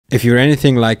If you're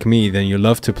anything like me, then you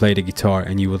love to play the guitar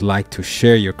and you would like to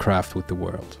share your craft with the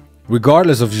world.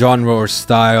 Regardless of genre or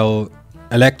style,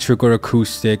 electric or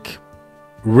acoustic,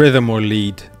 rhythm or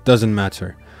lead, doesn't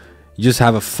matter. You just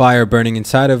have a fire burning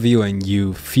inside of you and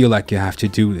you feel like you have to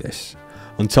do this.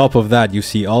 On top of that, you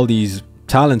see all these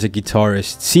talented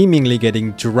guitarists seemingly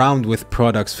getting drowned with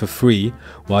products for free,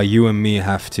 while you and me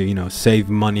have to, save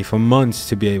money for months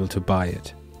to be able to buy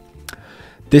it.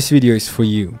 This video is for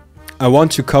you. I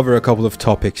want to cover a couple of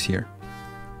topics here.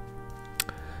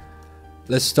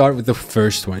 Let's start with the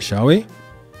first one, shall we?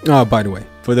 Oh, by the way,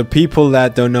 for the people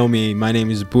that don't know me, my name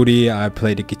is Buri. I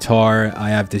play the guitar. I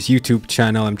have this YouTube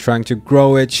channel. I'm trying to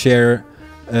grow it, share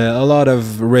a lot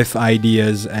of riff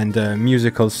ideas and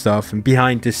musical stuff and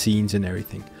behind the scenes and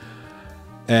everything.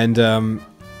 And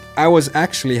I was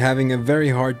actually having a very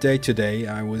hard day today.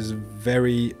 I was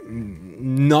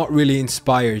not really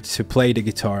inspired to play the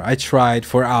guitar. I tried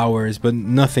for hours, but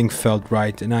nothing felt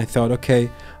right. And I thought, okay,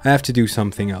 I have to do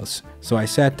something else. So I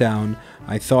sat down,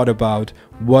 I thought about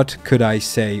what could I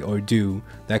say or do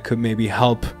that could maybe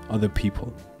help other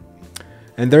people.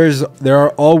 And there are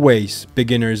always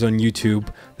beginners on YouTube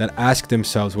that ask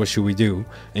themselves, what should we do?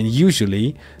 And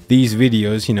usually these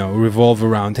videos, revolve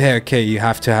around, hey, okay, you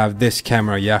have to have this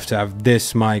camera, you have to have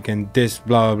this mic and this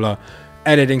blah, blah, blah.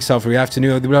 Editing software, you have to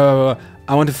know blah, blah, blah.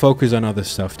 I want to focus on other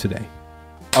stuff today.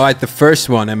 All right, the first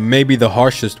one, and maybe the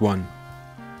harshest one.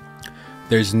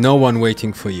 There's no one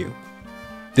waiting for you.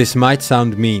 This might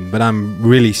sound mean, but I'm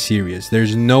really serious.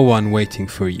 There's no one waiting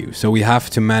for you. So we have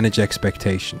to manage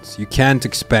expectations. You can't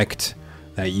expect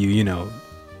that you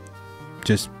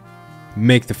just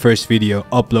make the first video,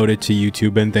 upload it to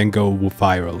YouTube and then go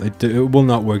viral. It will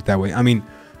not work that way. I mean,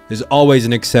 there's always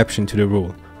an exception to the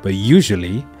rule, but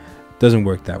usually it doesn't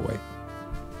work that way.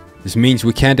 This means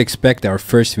we can't expect our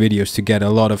first videos to get a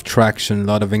lot of traction, a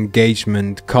lot of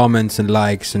engagement, comments and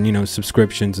likes and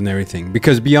subscriptions and everything.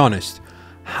 Because be honest,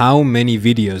 how many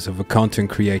videos of a content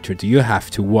creator do you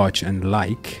have to watch and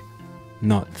like,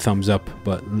 not thumbs up,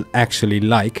 but actually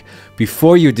like,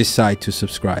 before you decide to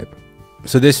subscribe?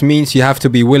 So this means you have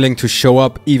to be willing to show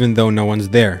up even though no one's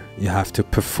there. You have to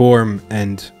perform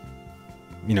and,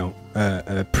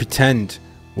 pretend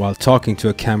while talking to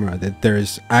a camera that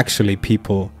there's actually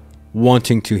people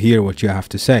wanting to hear what you have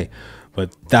to say.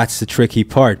 But that's the tricky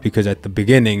part, because at the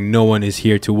beginning, no one is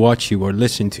here to watch you or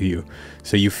listen to you.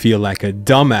 So you feel like a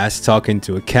dumbass talking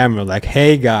to a camera like,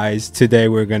 hey guys, today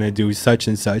we're gonna do such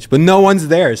and such, but no one's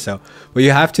there. But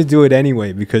you have to do it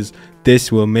anyway, because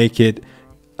this will make it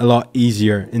a lot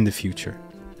easier in the future.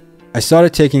 I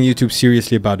started taking YouTube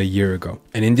seriously about a year ago.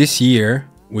 And in this year,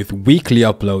 with weekly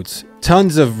uploads,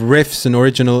 tons of riffs and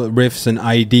original riffs and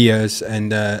ideas,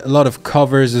 and a lot of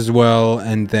covers as well,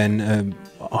 and then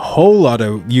a whole lot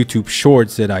of YouTube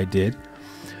shorts that I did,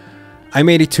 I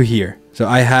made it to here. So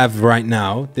I have right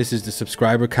now, this is the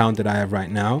subscriber count that I have right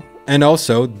now. And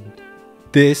also,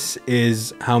 this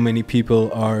is how many people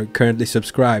are currently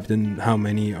subscribed and how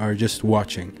many are just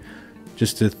watching.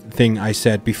 Just the thing I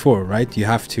said before, right? You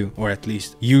have to, or at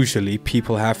least usually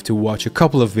people have to watch a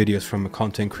couple of videos from a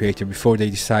content creator before they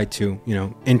decide to,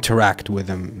 interact with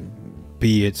them.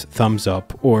 Be it thumbs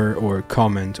up or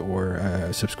comment or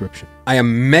subscription. I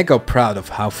am mega proud of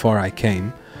how far I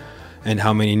came and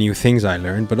how many new things I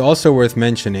learned, but also worth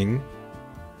mentioning,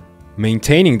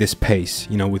 maintaining this pace,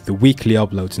 with the weekly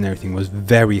uploads and everything was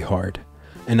very hard,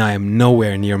 and I am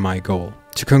nowhere near my goal.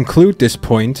 To conclude this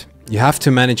point, you have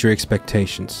to manage your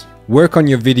expectations. Work on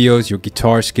your videos, your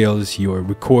guitar skills, your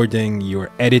recording, your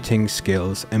editing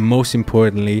skills, and most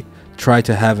importantly, try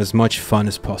to have as much fun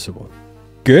as possible.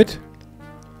 Good?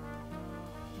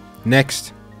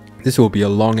 Next, this will be a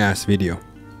long ass video.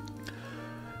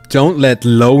 Don't let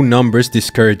low numbers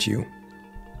discourage you.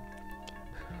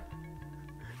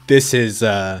 This is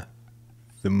the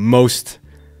most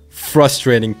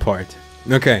frustrating part.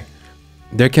 Okay,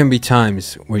 there can be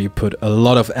times where you put a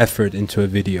lot of effort into a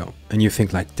video and you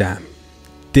think like, damn,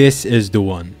 this is the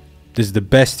one. This is the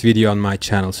best video on my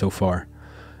channel so far.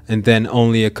 And then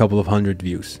only a couple of hundred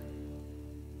views.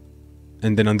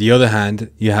 And then on the other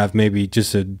hand, you have maybe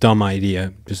just a dumb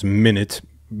idea, just a minute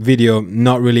video,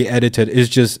 not really edited, it's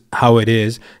just how it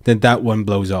is. Then that one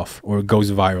blows off or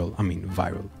goes viral. I mean,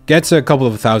 viral. Gets a couple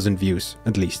of thousand views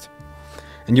at least.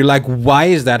 And you're like, why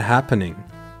is that happening?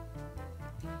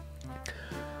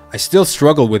 I still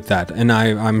struggle with that, and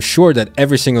I'm sure that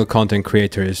every single content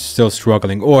creator is still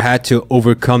struggling or had to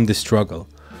overcome this struggle.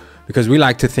 Because we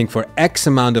like to think for X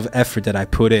amount of effort that I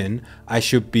put in, I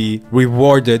should be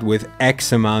rewarded with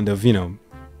X amount of,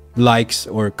 likes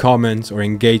or comments or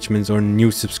engagements or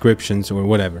new subscriptions or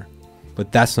whatever.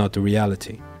 But that's not the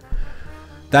reality.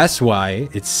 That's why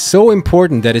it's so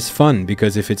important that it's fun,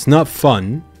 because if it's not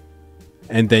fun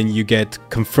and then you get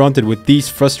confronted with these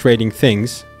frustrating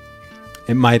things,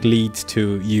 it might lead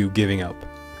to you giving up.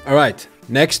 All right,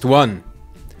 next one.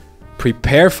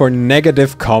 Prepare for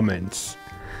negative comments.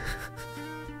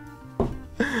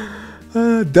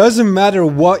 Doesn't matter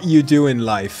what you do in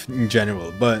life in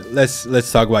general, but let's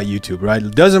talk about YouTube, right?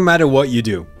 Doesn't matter what you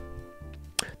do.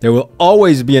 There will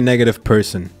always be a negative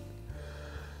person.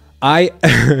 I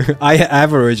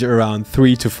average around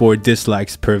 3 to 4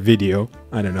 dislikes per video.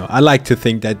 I don't know. I like to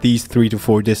think that these 3 to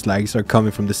 4 dislikes are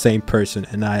coming from the same person,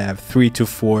 and I have 3 to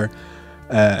 4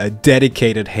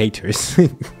 dedicated haters.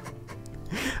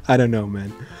 I don't know,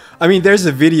 man. I mean, there's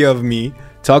a video of me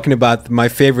talking about my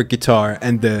favorite guitar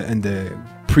and the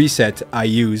preset I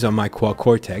use on my Quad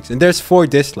Cortex, and there's 4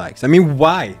 dislikes. I mean,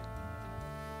 why?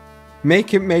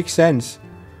 Make it make sense.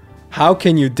 How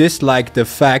can you dislike the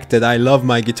fact that I love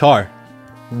my guitar?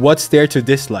 What's there to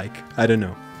dislike? I don't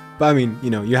know. But I mean, you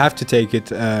know, you have to take it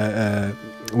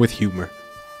with humor.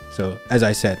 So, as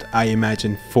I said, I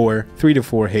imagine 3 to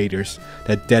 4 haters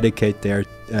that dedicate their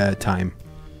time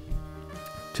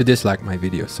to dislike my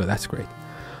videos. So that's great.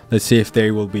 Let's see if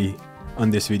they will be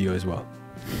on this video as well.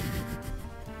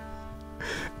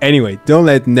 Anyway, don't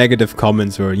let negative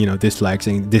comments or, you know, dislikes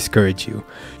discourage you.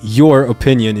 Your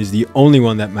opinion is the only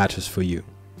one that matters for you.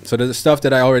 So the stuff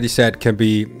that I already said could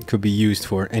be used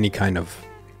for any kind of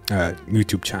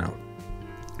YouTube channel.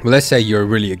 Well, let's say you're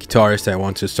really a guitarist that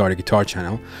wants to start a guitar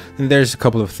channel, and there's a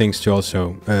couple of things to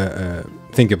also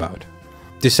think about.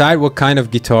 Decide what kind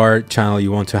of guitar channel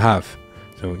you want to have.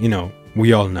 So, you know,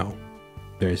 we all know.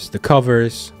 There's the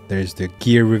covers, there's the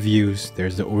gear reviews,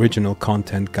 there's the original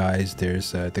content guys,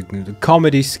 there's the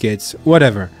comedy skits,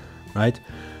 whatever, right?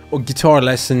 Or guitar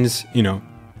lessons, you know.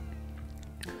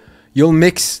 You'll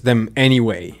mix them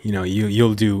anyway, you know,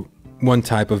 you'll do one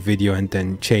type of video and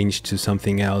then change to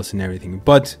something else and everything.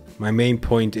 But my main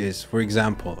point is, for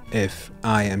example, if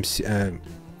I am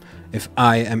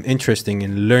interested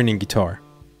in learning guitar,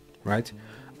 right?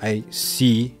 I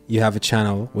see you have a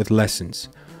channel with lessons,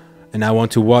 and I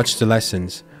want to watch the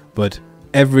lessons, but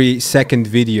every second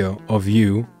video of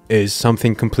you is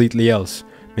something completely else.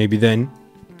 Maybe then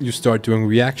you start doing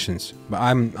reactions, but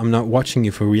I'm not watching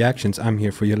you for reactions. I'm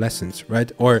here for your lessons,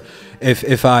 right? Or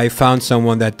if I found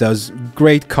someone that does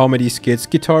great comedy skits,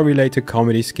 guitar related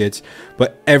comedy skits,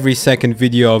 but every second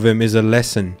video of him is a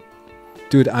lesson.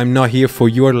 Dude, I'm not here for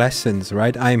your lessons,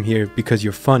 right? I'm here because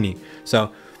you're funny.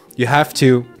 So you have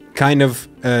to kind of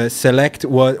select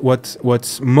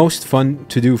what's most fun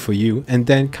to do for you, and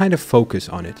then kind of focus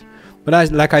on it.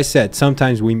 But like I said,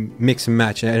 sometimes we mix and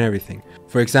match and everything.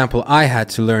 For example, I had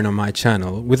to learn on my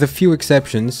channel, with a few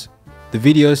exceptions, the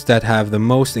videos that have the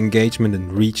most engagement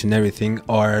and reach and everything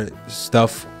are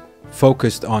stuff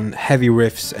focused on heavy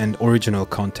riffs and original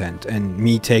content, and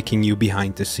me taking you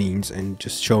behind the scenes and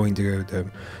just showing the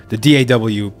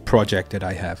DAW project that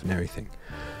I have and everything.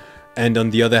 And on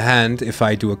the other hand, if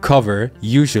I do a cover,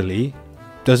 usually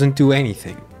doesn't do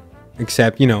anything.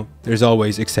 Except, you know, there's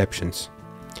always exceptions.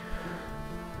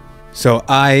 So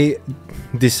I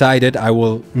decided I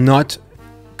will not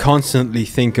constantly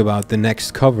think about the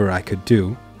next cover I could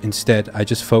do. Instead, I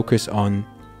just focus on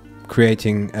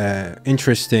creating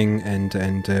interesting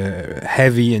and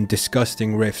heavy and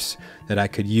disgusting riffs that I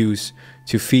could use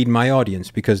to feed my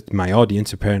audience, because my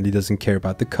audience apparently doesn't care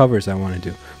about the covers I want to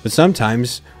do. But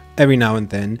sometimes, every now and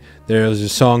then, there's a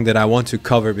song that I want to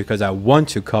cover because I want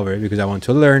to cover it, because I want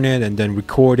to learn it and then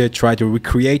record it, try to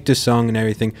recreate the song and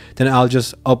everything. Then I'll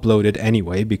just upload it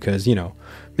anyway, because, you know,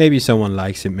 maybe someone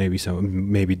likes it,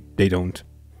 maybe they don't.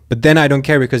 But then I don't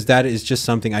care, because that is just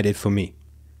something I did for me,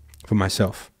 for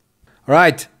myself. All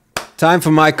right, time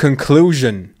for my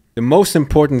conclusion. The most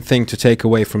important thing to take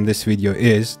away from this video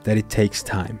is that it takes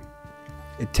time.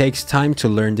 It takes time to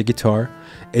learn the guitar.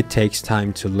 It takes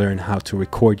time to learn how to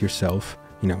record yourself,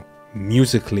 you know,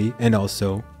 musically and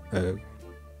also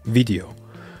video.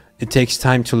 It takes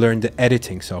time to learn the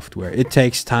editing software. It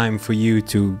takes time for you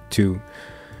to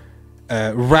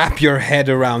wrap your head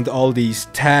around all these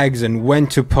tags and when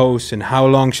to post and how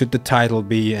long should the title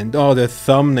be and oh, the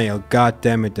thumbnail, god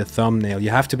damn it, the thumbnail. You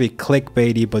have to be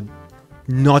clickbaity, but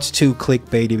not too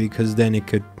clickbaity, because then it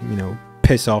could, you know,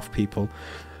 piss off people.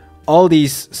 All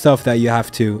these stuff that you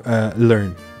have to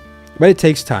learn, but it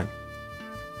takes time.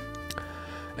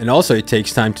 And also it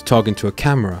takes time to talk into a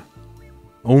camera.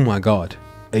 Oh my god,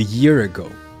 a year ago.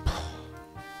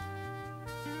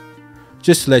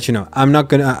 Just to let you know, I'm not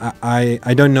gonna,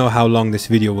 I don't know how long this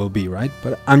video will be, right?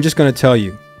 But I'm just gonna tell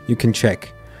you, you can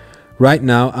check. Right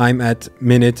now I'm at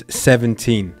minute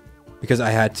 17. because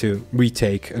I had to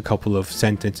retake a couple of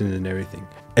sentences and everything.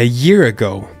 A year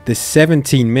ago, the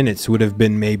 17 minutes would have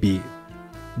been maybe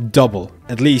double,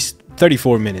 at least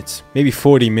 34 minutes, maybe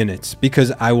 40 minutes,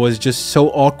 because I was just so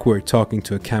awkward talking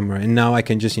to a camera. And now I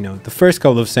can just, you know, the first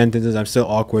couple of sentences I'm still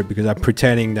awkward because I'm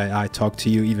pretending that I talk to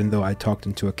you even though I talked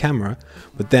into a camera,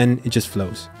 but then it just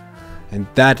flows. And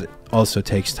that also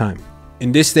takes time.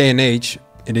 In this day and age,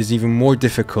 it is even more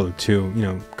difficult to, you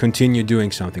know, continue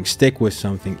doing something, stick with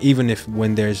something, even if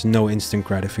when there's no instant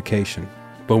gratification.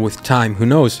 But with time, who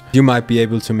knows, you might be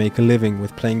able to make a living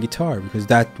with playing guitar, because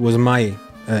that was my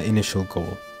initial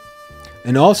goal.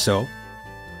 And also,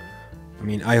 I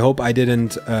mean, I hope I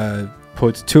didn't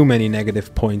put too many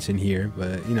negative points in here,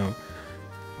 but, you know,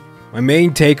 my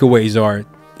main takeaways are,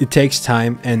 it takes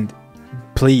time, and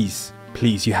please,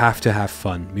 you have to have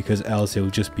fun, because else it will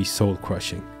just be soul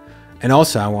crushing. And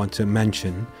also I want to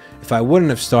mention, if I wouldn't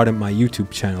have started my YouTube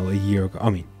channel a year ago, I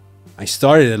mean, I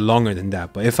started it longer than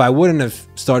that, but if I wouldn't have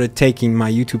started taking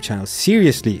my YouTube channel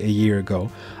seriously a year ago,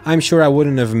 I'm sure I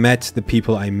wouldn't have met the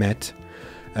people I met,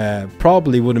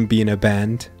 probably wouldn't be in a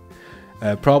band,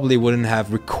 probably wouldn't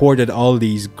have recorded all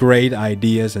these great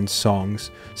ideas and songs.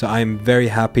 So I'm very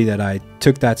happy that I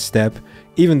took that step.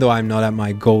 Even though I'm not at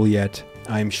my goal yet,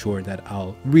 I'm sure that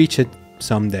I'll reach it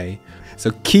someday.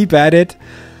 So keep at it.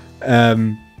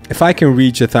 If I can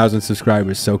reach 1,000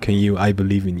 subscribers, so can you. I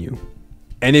believe in you.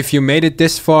 And if you made it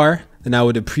this far, then I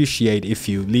would appreciate if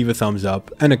you leave a thumbs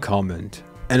up and a comment,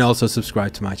 and also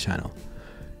subscribe to my channel.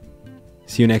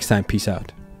 See you next time. Peace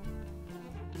out.